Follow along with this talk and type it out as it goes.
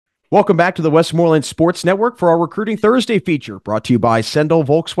Welcome back to the Westmoreland Sports Network for our Recruiting Thursday feature, brought to you by Sendell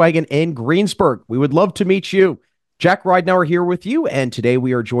Volkswagen in Greensburg. We would love to meet you. Jack Ridenour here with you, and today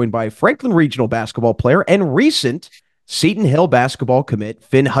we are joined by Franklin Regional basketball player and recent Seton Hill basketball commit,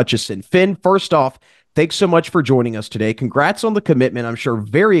 Fin Hutchison. Fin, first off, thanks so much for joining us today. Congrats on the commitment. I'm sure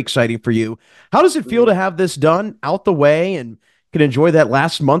very exciting for you. How does it feel to have this done, out the way, and can enjoy that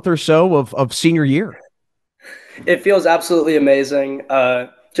last month or so of senior year? It feels absolutely amazing.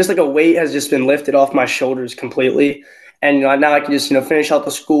 Just like a weight has just been lifted off my shoulders completely. And now I can just finish out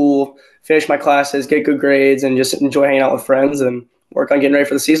the school, finish my classes, get good grades, and just enjoy hanging out with friends and work on getting ready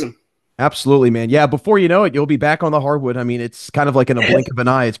for the season. Absolutely, man. Yeah, before you know it, you'll be back on the hardwood. I mean, it's kind of like in a blink of an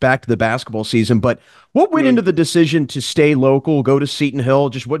eye. It's back to the basketball season. But what went into Mhm. the decision to stay local, go to Seton Hill?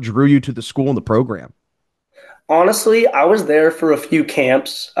 Just what drew you to the school and the program? Honestly, I was there for a few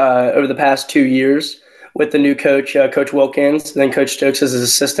camps over the past 2 years with the new coach, Coach Wilkins, and then Coach Stokes as his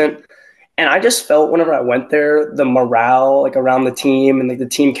assistant. And I just felt whenever I went there, the morale like around the team and like the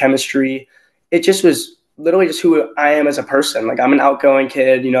team chemistry, it just was literally just who I am as a person. Like I'm an outgoing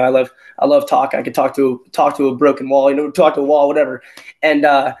kid, I love talking. I could talk to a broken wall, talk to a wall, whatever. And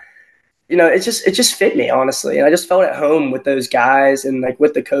it just fit me honestly. And I just felt at home with those guys and like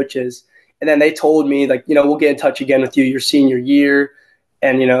with the coaches. And then they told me like, we'll get in touch again with you your senior year.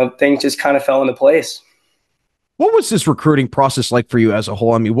 And things just kind of fell into place. What was this recruiting process like for you as a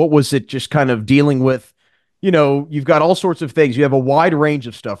whole? I mean, what was it just kind of dealing with? You've got all sorts of things. You have a wide range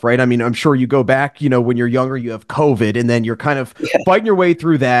of stuff, right? I mean, I'm sure you go back, when you're younger, you have COVID, and then you're kind of Yeah. fighting your way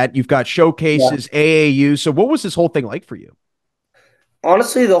through that. You've got Yeah. showcases, AAU. So what was this whole thing like for you?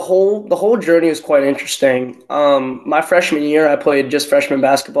 Honestly, the whole journey was quite interesting. My freshman year, I played just freshman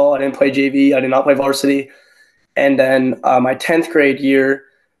basketball. I didn't play JV. I did not play varsity. And then my 10th grade year,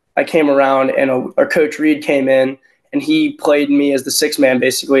 I came around and our coach Reed came in and he played me as the sixth man,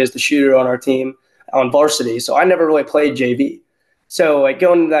 basically as the shooter on our team on varsity. So I never really played JV. So like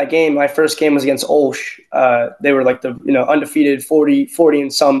going into that game, my first game was against Olsh. They were like the undefeated 40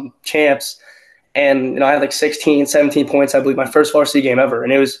 and some champs. And I had like 16, 17 points, I believe, my first varsity game ever.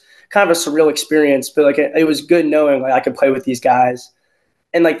 And it was kind of a surreal experience, but like it was good knowing like I could play with these guys.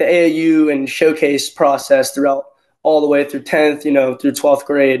 And like the AAU and showcase process throughout all the way through 10th, through 12th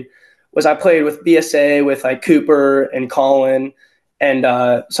grade was I played with BSA with like Cooper and Colin and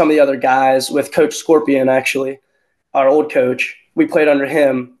some of the other guys with Coach Scorpion, actually, our old coach. We played under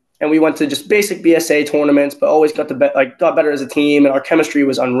him and we went to just basic BSA tournaments, but always got better as a team. And our chemistry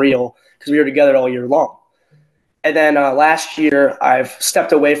was unreal because we were together all year long. And then last year, I've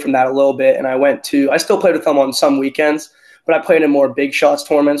stepped away from that a little bit, and I still played with them on some weekends, but I played in more big shots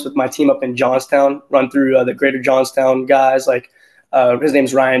tournaments with my team up in Johnstown, run through the greater Johnstown guys. Like his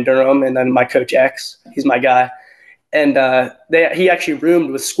name's Ryan Durham, and then my coach X, he's my guy. And he actually roomed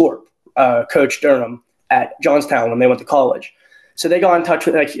with Scorp, Coach Durham, at Johnstown when they went to college. So they got in touch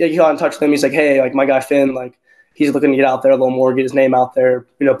with, like, he got in touch with him. He's like, hey, like my guy Finn, like he's looking to get out there a little more, get his name out there,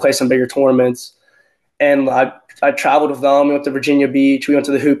 play some bigger tournaments. And I traveled with them. We went to Virginia Beach. We went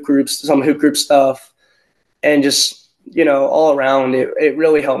to the hoop groups, some hoop group stuff, and just all around it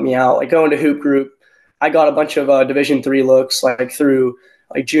really helped me out. Like going to hoop group, I got a bunch of Division III looks like through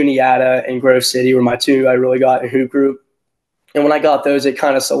like Juniata and Grove City were my two I really got in hoop group. And when I got those, it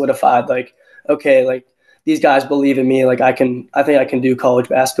kind of solidified like, okay, like these guys believe in me. Like I think I can do college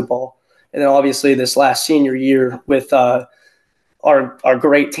basketball. And then obviously this last senior year with our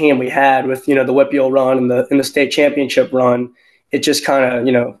great team we had with the WPIAL run and the state championship run, it just kind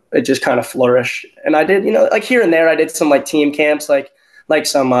of flourished. And I did like here and there I did some like team camps like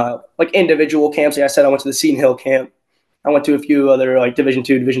some like individual camps. Like I said, I went to the Seton Hill camp. I went to a few other like Division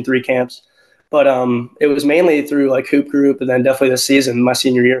II, Division III camps, but it was mainly through like hoop group and then definitely this season, my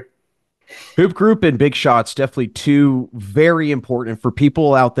senior year. Hoop group and big shots, definitely two very important for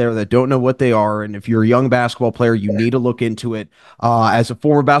people out there that don't know what they are. And if you're a young basketball player, you need to look into it. As a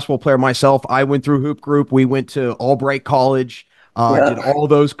former basketball player myself, I went through hoop group. We went to Albright College, did Yeah.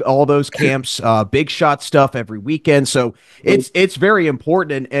 all those camps, big shot stuff every weekend. So it's very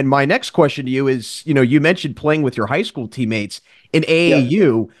important. And my next question to you is, you mentioned playing with your high school teammates in Yep.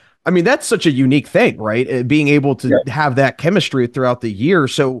 AAU. I mean, that's such a unique thing, right? Being able to Yep. have that chemistry throughout the year.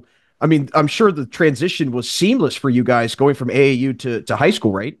 So I mean, I'm sure the transition was seamless for you guys going from AAU to high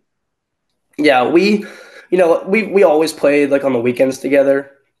school, right? Yeah, we always played like on the weekends together,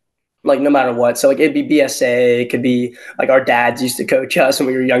 like no matter what. So like it'd be BSA, it could be like our dads used to coach us when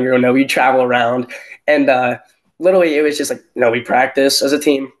we were younger. We'd travel around, and literally it was just like we practice as a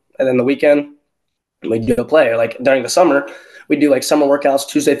team, and then the weekend we'd go play. Or like during the summer, we'd do like summer workouts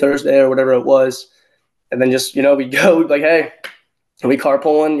Tuesday, Thursday, or whatever it was, and then just we'd go. We'd be like, hey, And we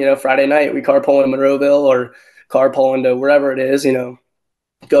carpooling, Friday night, we carpooling to Monroeville or carpooling to wherever it is,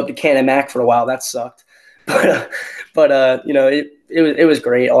 go up to Cannon Mac for a while. That sucked. But it was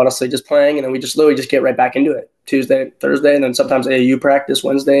great, honestly, just playing. And then we just literally just get right back into it Tuesday, Thursday, and then sometimes AAU practice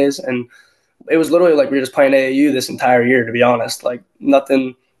Wednesdays. And it was literally like we were just playing AAU this entire year, to be honest. Like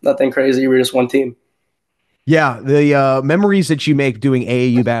nothing crazy. We were just one team. Yeah, the memories that you make doing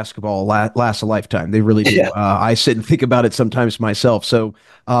AAU basketball last a lifetime. They really do. Yeah. I sit and think about it sometimes myself. So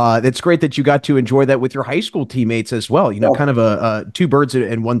it's great that you got to enjoy that with your high school teammates as well. Yeah. Kind of a two birds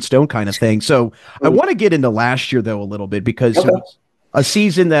and one stone kind of thing. So I want to get into last year though a little bit because it Okay. was a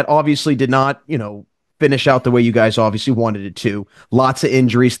season that obviously did not, finish out the way you guys obviously wanted it to. Lots of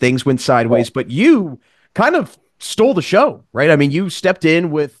injuries, things went sideways, but you kind of stole the show, right? I mean, you stepped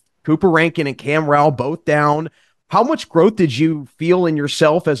in with Cooper Rankin and Cam Rowell both down. How much growth did you feel in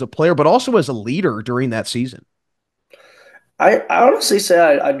yourself as a player, but also as a leader during that season? I honestly say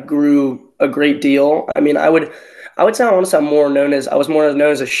I grew a great deal. I mean, I would say honestly I was more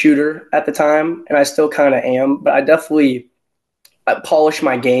known as a shooter at the time, and I still kind of am. But I polished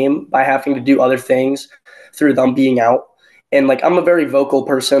my game by having to do other things through them being out. And like I'm a very vocal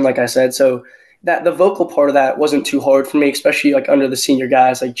person, like I said, so that the vocal part of that wasn't too hard for me, especially like under the senior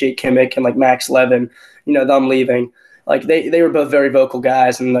guys like Jake Kimmick and like Max Levin, them leaving. Like they were both very vocal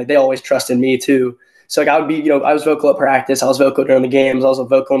guys, and like they always trusted me too. So like I would be, I was vocal at practice, I was vocal during the games, I was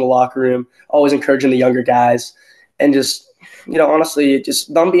vocal in the locker room, always encouraging the younger guys, and just honestly,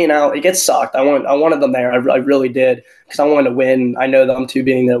 just them being out, it gets sucked. I wanted them there. I really did because I wanted to win. I know them two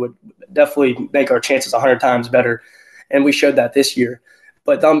being there would definitely make our chances 100 times better, and we showed that this year.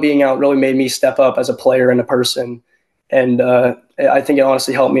 But them being out really made me step up as a player and a person, and I think it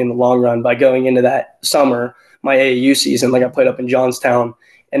honestly helped me in the long run by going into that summer, my AAU season. Like I played up in Johnstown,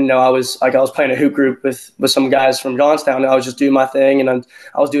 and I was playing a hoop group with some guys from Johnstown, and I was just doing my thing, and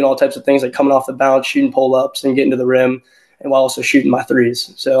I was doing all types of things like coming off the bounce, shooting pull ups, and getting to the rim, and while also shooting my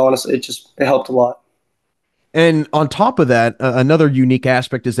threes. So honestly, it helped a lot. And on top of that, another unique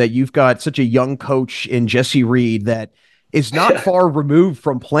aspect is that you've got such a young coach in Jesse Reed that is not far removed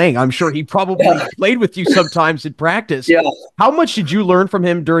from playing. I'm sure he probably Yeah, played with you sometimes in practice. yeah. How much did you learn from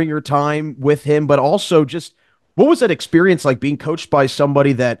him during your time with him? But also, just what was that experience like being coached by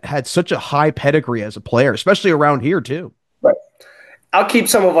somebody that had such a high pedigree as a player, especially around here too? Right. I'll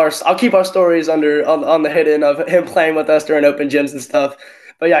keep our stories on the hidden of him playing with us during open gyms and stuff.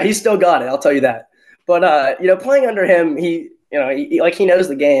 But yeah, he's still got it. I'll tell you that. But playing under him, he knows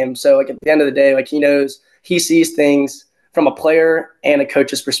the game. So like at the end of the day, like he sees things from a player and a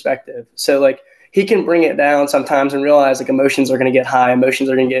coach's perspective. So like he can bring it down sometimes and realize like emotions are going to get high, emotions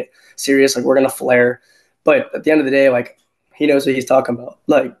are going to get serious, like we're going to flare. But at the end of the day, like he knows what he's talking about.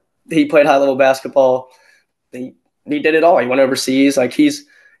 Like he played high level basketball. He he did it all. He went overseas. Like he's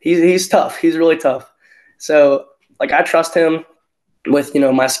tough. He's really tough. So like I trust him with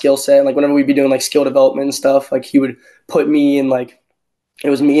my skill set. Like whenever we'd be doing like skill development and stuff, like he would put me in like it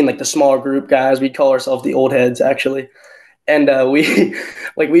was me and like the smaller group guys. We'd call ourselves the old heads actually. And we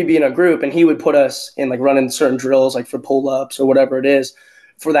like we'd be in a group and he would put us in like running certain drills like for pull ups or whatever it is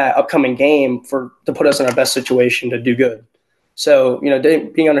for that upcoming game for to put us in our best situation to do good. So,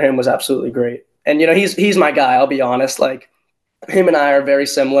 being under him was absolutely great. And he's my guy, I'll be honest. Like him and I are very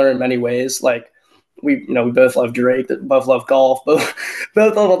similar in many ways. Like we both love Drake, both love golf, both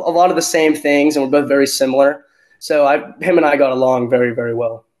love a lot of the same things, and we're both very similar. So him and I got along very, very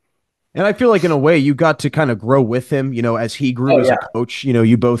well. And I feel like in a way you got to kind of grow with him, as he grew Oh as a yeah. coach.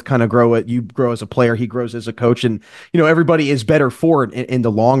 You both kind of grow it. You grow as a player, he grows as a coach, and everybody is better for it in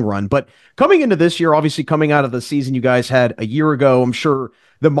the long run. But coming into this year, obviously coming out of the season you guys had a year ago, I'm sure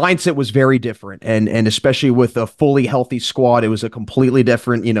the mindset was very different, and especially with a fully healthy squad, it was a completely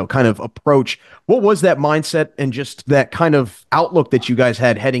different, kind of approach. What was that mindset and just that kind of outlook that you guys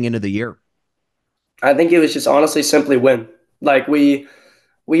had heading into the year? I think it was just honestly simply win. Like we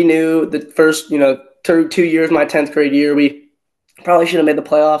knew the first, 2 years, my 10th grade year, we probably should have made the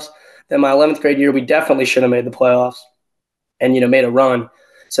playoffs. Then my 11th grade year, we definitely should have made the playoffs and, made a run.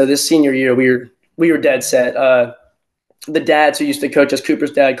 So this senior year, we were dead set. The dads who used to coach us,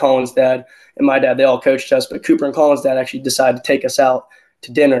 Cooper's dad, Colin's dad, and my dad, they all coached us. But Cooper and Colin's dad actually decided to take us out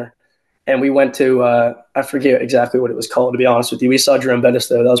to dinner. And we went to, I forget exactly what it was called, to be honest with you. We saw Jerome Bettis,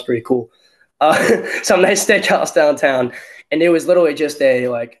 though. That was pretty cool. Some nice steakhouse downtown. And it was literally just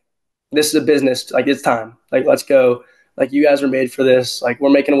like, this is a business. Like, it's time. Like, let's go. Like, you guys are made for this. Like,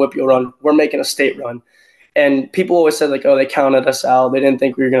 we're making a WPO run. We're making a state run. And people always said, like, oh, they counted us out. They didn't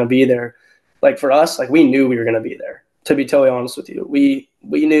think we were going to be there. Like, for us, like, we knew we were going to be there, to be totally honest with you. We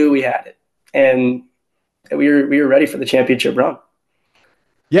knew we had it. And we were ready for the championship run.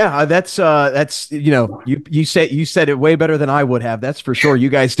 Yeah, that's you said it way better than I would have. That's for sure. You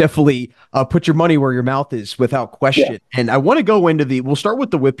guys definitely put your money where your mouth is without Yeah. question. And I want to go into we'll start with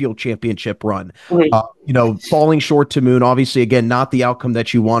the Whitfield Championship run. Mhm. Falling short to Moon, obviously, again, not the outcome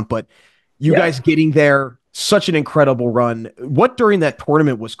that you want, but you Yeah. guys getting there, such an incredible run. What during that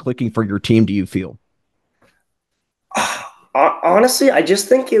tournament was clicking for your team, do you feel? Honestly, I just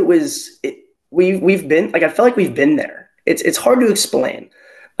think we've been like I feel like we've been there. It's hard to explain.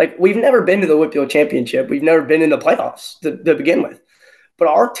 Like we've never been to the Whitfield Championship. We've never been in the playoffs to begin with. But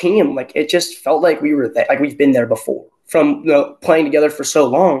our team, like it just felt like we were there, like we've been there before. From playing together for so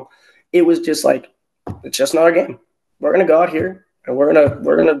long, it was just like it's just not our game. We're gonna go out here and we're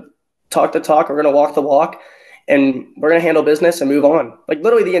gonna talk the talk. We're gonna walk the walk, and we're gonna handle business and move on. Like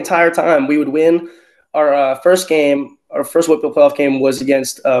literally the entire time, we would win our first game. Our first Whitfield playoff game was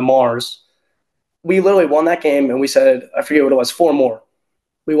against Mars. We literally won that game, and we said I forget what it was, 4 more.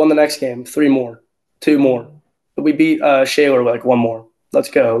 We won the next game, 3 more, 2 more. We beat Shaler like 1 more. Let's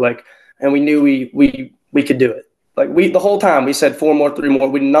go. Like, and we knew we could do it. Like the whole time we said 4 more, 3 more.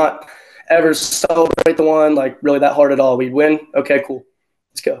 We did not ever celebrate the one like really that hard at all. We'd win. Okay, cool.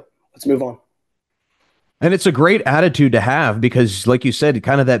 Let's go. Let's move on. And it's a great attitude to have because, like you said,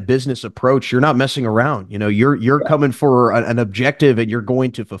 kind of that business approach. You're not messing around. You're Yeah. coming for an objective, and you're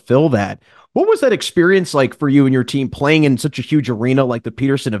going to fulfill that. What was that experience like for you and your team playing in such a huge arena like the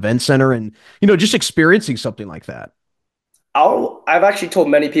Peterson Event Center, and just experiencing something like that? I've actually told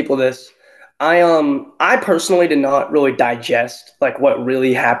many people this. I personally did not really digest like what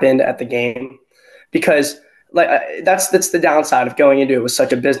really happened at the game because like that's the downside of going into it with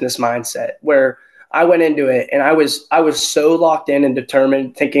such a business mindset where I went into it and I was so locked in and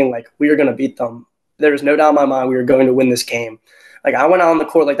determined thinking like we were going to beat them. There was no doubt in my mind we were going to win this game. Like I went out on the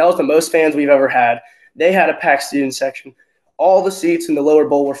court like that was the most fans we've ever had. They had a packed student section. All the seats in the lower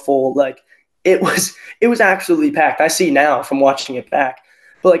bowl were full. Like it was absolutely packed. I see now from watching it back.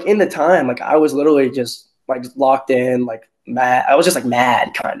 But like in the time, like I was literally just like locked in, like mad. I was just like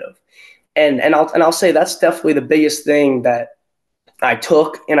mad kind of. And I'll say that's definitely the biggest thing that I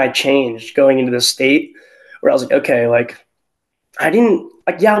took and I changed going into the state where I was like, okay, like I didn't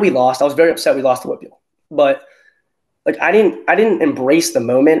like yeah, we lost. I was very upset we lost to Whitfield. But like I didn't embrace the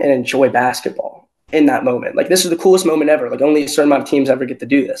moment and enjoy basketball in that moment. Like this is the coolest moment ever. Like only a certain amount of teams ever get to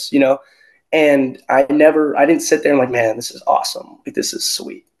do this, you know? And I didn't sit there and like, man, this is awesome. Like this is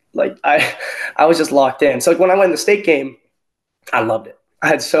sweet. Like I was just locked in. So like when I went in the state game, I loved it. I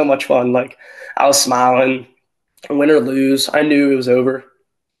had so much fun. Like I was smiling, win or lose. I knew it was over,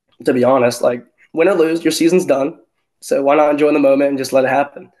 to be honest. Like win or lose, your season's done. So why not enjoy the moment and just let it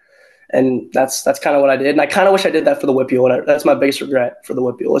happen? And that's kind of what I did. And I kind of wish I did that for the Whippeal. That's my biggest regret for the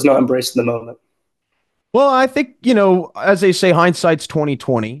Whippeal is not embracing the moment. Well, I think, as they say, hindsight's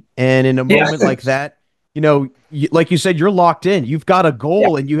 2020. And in a Yeah. moment like that, like you said, you're locked in. You've got a Yeah.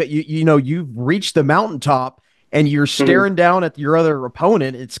 goal and you've reached the mountaintop and you're Mhm. staring down at your other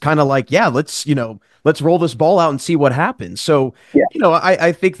opponent. It's kind of like, yeah, let's roll this ball out and see what happens. So, Yeah.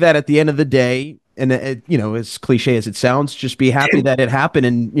 I think that at the end of the day, and as cliche as it sounds, just be happy that it happened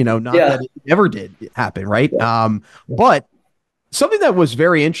and, not Yeah. that it ever did happen. Right. Yeah. But something that was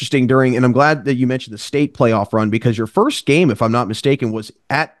very interesting and I'm glad that you mentioned the state playoff run because your first game, if I'm not mistaken, was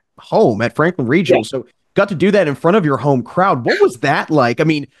at home at Franklin Yeah. Regional. So got to do that in front of your home crowd. What was that like? I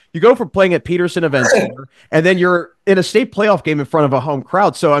mean, you go from playing at Peterson Event Center and then you're in a state playoff game in front of a home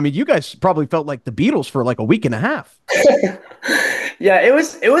crowd. So, I mean, you guys probably felt like the Beatles for like a week and a half. Yeah, it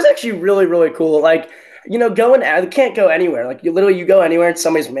was actually really really cool. Like going I can't go anywhere. Like you go anywhere and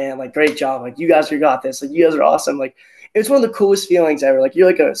somebody's man like great job. Like you got this. Like you guys are awesome. Like it's one of the coolest feelings ever. Like you're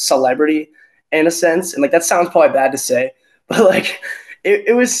like a celebrity in a sense, and like that sounds probably bad to say, but like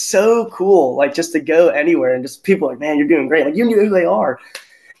it was so cool. Like just to go anywhere and just people like man you're doing great. Like you knew who they are.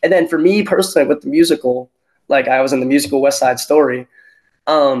 And then for me personally with the musical, like I was in the musical West Side Story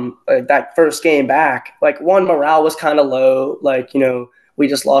like that first game back, like one morale was kind of low. Like, we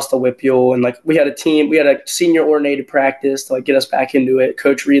just lost the Whippeal and like we had a senior ordinated practice to like get us back into it.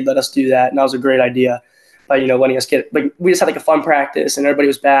 Coach Reed let us do that. And that was a great idea by, letting us get, like, we just had like a fun practice and everybody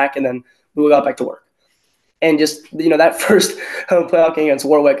was back and then we got back to work. And just, that first home playoff game against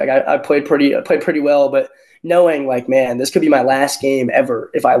Warwick, like I played pretty well, but knowing like, man, this could be my last game ever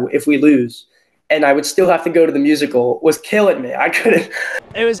if we lose. And I would still have to go to the musical was killing me. I couldn't.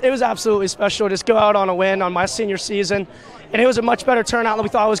 It was absolutely special. Just go out on a win on my senior season. And it was a much better turnout than we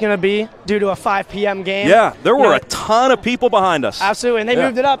thought it was going to be due to a 5 p.m. game. Yeah, there were a ton of people behind us. Absolutely. And they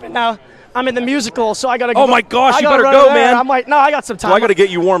moved it up. And now I'm in the musical, so I got to go. Oh, my gosh, you better go, man. I'm like, no, I got some time. Do I got to get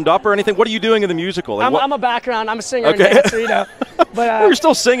you warmed up or anything? What are you doing in the musical? Like, I'm a background. I'm a singer and dancer, you know. But well, you're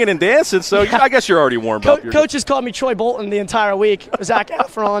still singing and dancing, so I guess you're already warmed up. Coaches called me Troy Bolton the entire week. Zac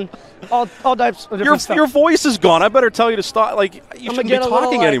Efron, all types of different stuff. Your voice is gone. I better tell you to stop. Like, you shouldn't be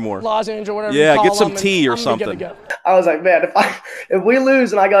talking anymore. Lozenge or whatever. Yeah, get some tea or something. I was like, man, if we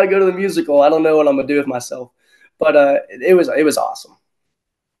lose and I got to go to the musical, I don't know what I'm gonna do with myself. But it was awesome.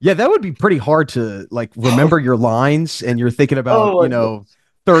 Yeah, that would be pretty hard to like remember your lines, and you're thinking about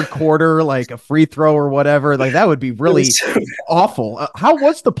third quarter, like a free throw or whatever. Like that would be really awful. How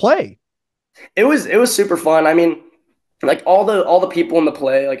was the play? It was super fun. I mean, like all the people in the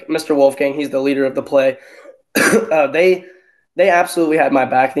play, like Mr. Wolfgang, he's the leader of the play. They absolutely had my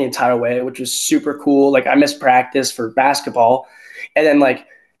back the entire way, which was super cool. Like I missed practice for basketball, and then like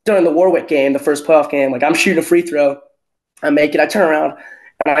during the Warwick game, the first playoff game, like I'm shooting a free throw, I make it, I turn around,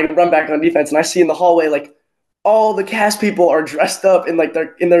 and I run back on defense, and I see in the hallway like all the cast people are dressed up in like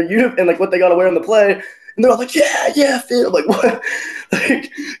their uniform and like what they got to wear in the play, and they're all like, yeah, Finn. I'm like, what?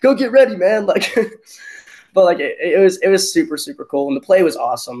 Like, go get ready, man. Like, but like it was super super cool, and the play was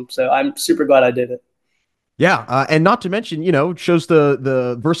awesome. So I'm super glad I did it. Yeah, and not to mention, it shows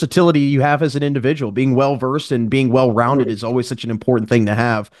the versatility you have as an individual. Being well-versed and being well-rounded is always such an important thing to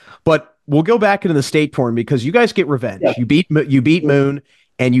have. But we'll go back into the state tournament because you guys get revenge. Yeah. You beat Moon,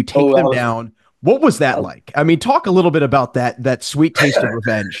 and you take them down. What was that like? I mean, talk a little bit about that sweet taste of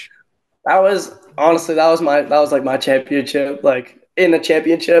revenge. That was like my championship. Like in the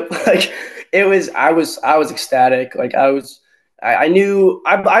championship, like it was. I was ecstatic. Like I knew.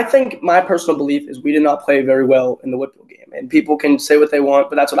 I think my personal belief is we did not play very well in the Whitfield game, and people can say what they want,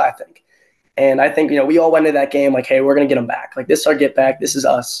 but that's what I think. And I think we all went into that game like, hey, we're gonna get them back. Like this is our get back. This is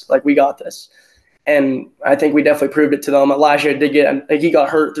us. Like we got this. And I think we definitely proved it to them. Elijah he got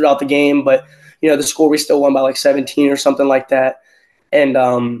hurt throughout the game, but the score we still won by like 17 or something like that. And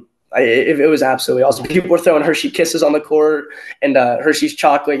it was absolutely awesome. People were throwing Hershey Kisses on the court and Hershey's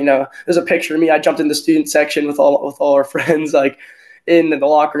chocolate. There's a picture of me. I jumped in the student section with all our friends, like in the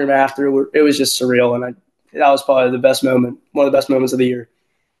locker room after. It was just surreal, and that was probably one of the best moments of the year.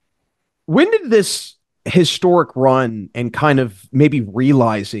 When did this historic run and kind of maybe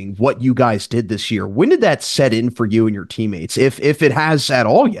realizing what you guys did this year, when did that set in for you and your teammates, if it has at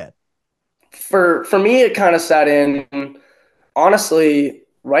all yet? For me, it kind of sat in, honestly,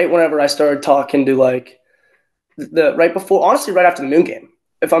 right whenever I started talking to like right after the Moon game,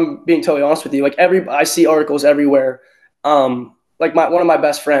 if I'm being totally honest with you. Like I see articles everywhere. Like one of my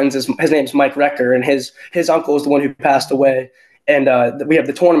best friends his name's Mike Recker, and his uncle is the one who passed away, and we have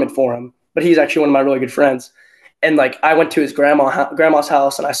the tournament for him. But he's actually one of my really good friends. And like I went to his grandma's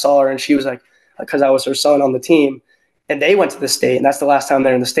house, and I saw her, and she was like, because I was her son on the team, and they went to the state, and that's the last time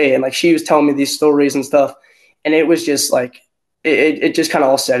they're in the state. And like she was telling me these stories and stuff, and it was just like it just kind of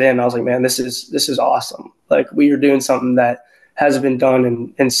all set in. I was like, man, this is awesome. Like we are doing something that hasn't been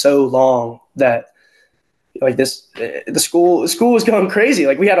done in so long that. Like this, the school was going crazy.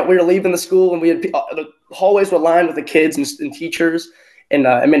 Like we were leaving the school, and we had the hallways were lined with the kids and teachers and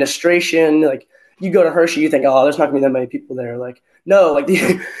administration. Like you go to Hershey, you think, oh, there's not gonna be that many people there. Like no, like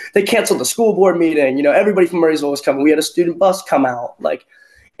they canceled the school board meeting. Everybody from Murraysville was coming. We had a student bus come out. Like,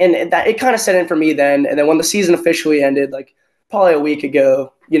 and that it kind of set in for me then. And then when the season officially ended, like probably a week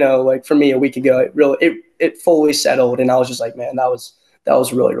ago, like for me a week ago, it fully settled, and I was just like, man, that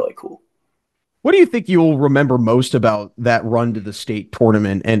was really really cool. What do you think you'll remember most about that run to the state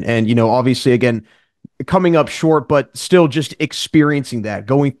tournament? And obviously, again, coming up short, but still just experiencing that,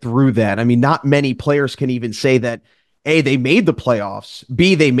 going through that. I mean, not many players can even say that, A, they made the playoffs,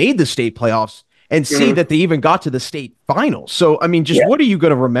 B, they made the state playoffs, and C, that they even got to the state finals. So, I mean, what are you going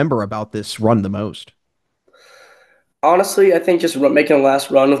to remember about this run the most? Honestly, I think just making a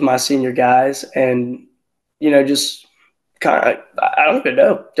last run with my senior guys and, just kind of, I don't even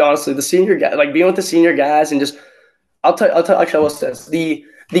know, honestly, the senior guy, like being with the senior guys and just, I'll tell actually what's this, the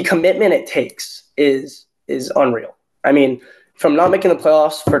commitment it takes is unreal. I mean, from not making the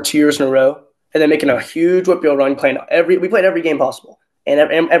playoffs for 2 years in a row and then making a huge Whitfield run, we played every game possible and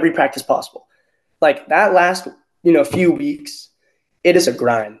every practice possible. Like that last, few weeks, it is a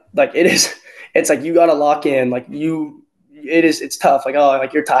grind. Like it's like, you got to lock in, like it's tough. Like, oh,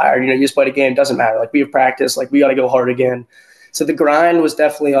 like you're tired, you just played a game. Doesn't matter. Like we have practice, like we got to go hard again. So the grind was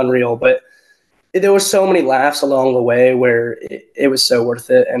definitely unreal, but there were so many laughs along the way where it was so worth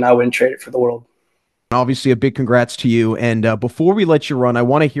it. And I wouldn't trade it for the world. Obviously a big congrats to you. And before we let you run, I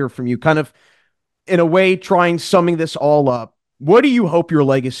want to hear from you kind of in a way, summing this all up. What do you hope your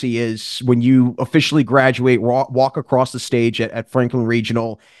legacy is when you officially graduate, walk across the stage at Franklin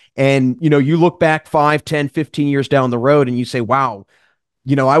Regional, and, you look back 5, 10, 15 years down the road and you say, wow,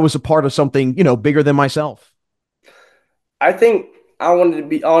 I was a part of something, bigger than myself? I think I wanted to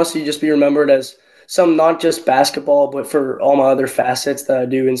be honestly just be remembered as some not just basketball, but for all my other facets that I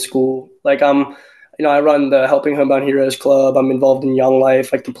do in school. Like I run the Helping Homebound Heroes Club. I'm involved in Young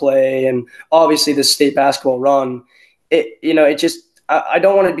Life, like the play, and obviously the state basketball run. I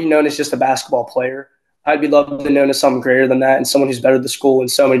don't want to be known as just a basketball player. I'd be loved to be known as something greater than that and someone who's bettered the school in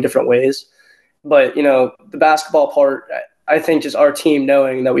so many different ways. But the basketball part, I think just our team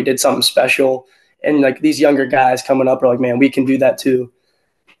knowing that we did something special, and like these younger guys coming up are like, man, we can do that too.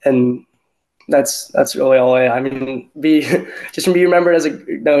 And that's really all I mean, be just be remembered as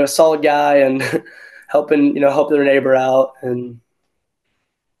a solid guy and help their neighbor out, and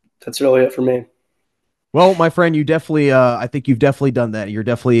that's really it for me. Well, my friend, you definitely, I think you've definitely done that. You're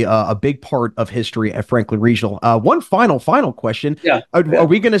definitely a big part of history at Franklin Regional. One final question. Yeah. Are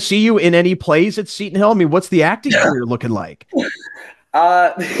we going to see you in any plays at Seton Hill? I mean, what's the acting career looking like?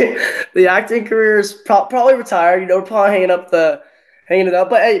 The acting career is probably retired. We're probably hanging it up.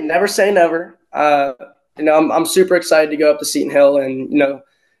 But hey, never say never. I'm super excited to go up to Seton Hill and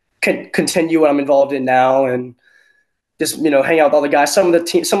continue what I'm involved in now, and just hang out with all the guys. Some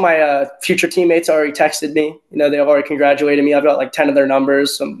of my future teammates already texted me. They've already congratulated me. I've got like 10 of their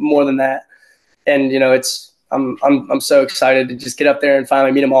numbers, some more than that. And I'm so excited to just get up there and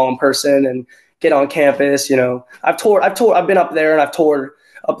finally meet them all in person and get on campus. I've been up there and I've toured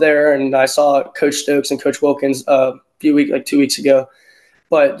up there, and I saw Coach Stokes and Coach Wilkins 2 weeks ago.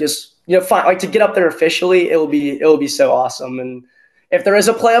 But just to get up there officially, it will be so awesome. And if there is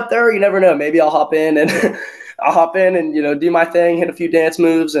a play up there, you never know. Maybe I'll hop in and do my thing, hit a few dance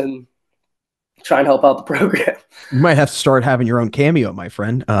moves, and try and help out the program. You might have to start having your own cameo, my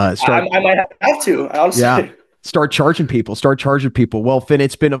friend. I might have to, honestly. Yeah. Start charging people. Well, Finn,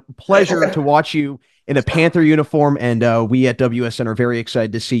 it's been a pleasure to watch you in a Panther uniform, and we at WSN are very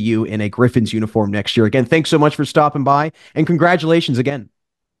excited to see you in a Griffins uniform next year. Again, thanks so much for stopping by, and congratulations again.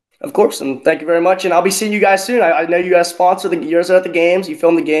 Of course, and thank you very much. And I'll be seeing you guys soon. I know you guys sponsor yours at the games. You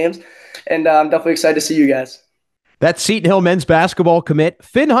film the games, and I'm definitely excited to see you guys. That's Seton Hill men's basketball commit,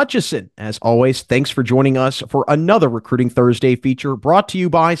 Fin Hutchison. As always, thanks for joining us for another Recruiting Thursday feature brought to you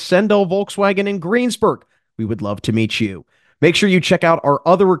by Sendell Volkswagen in Greensburg. We would love to meet you. Make sure you check out our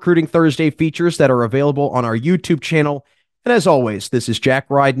other Recruiting Thursday features that are available on our YouTube channel. And as always, this is Jack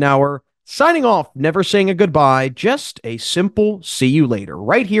Ridenour signing off, never saying a goodbye, just a simple see you later,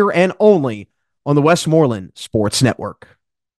 right here and only on the Westmoreland Sports Network.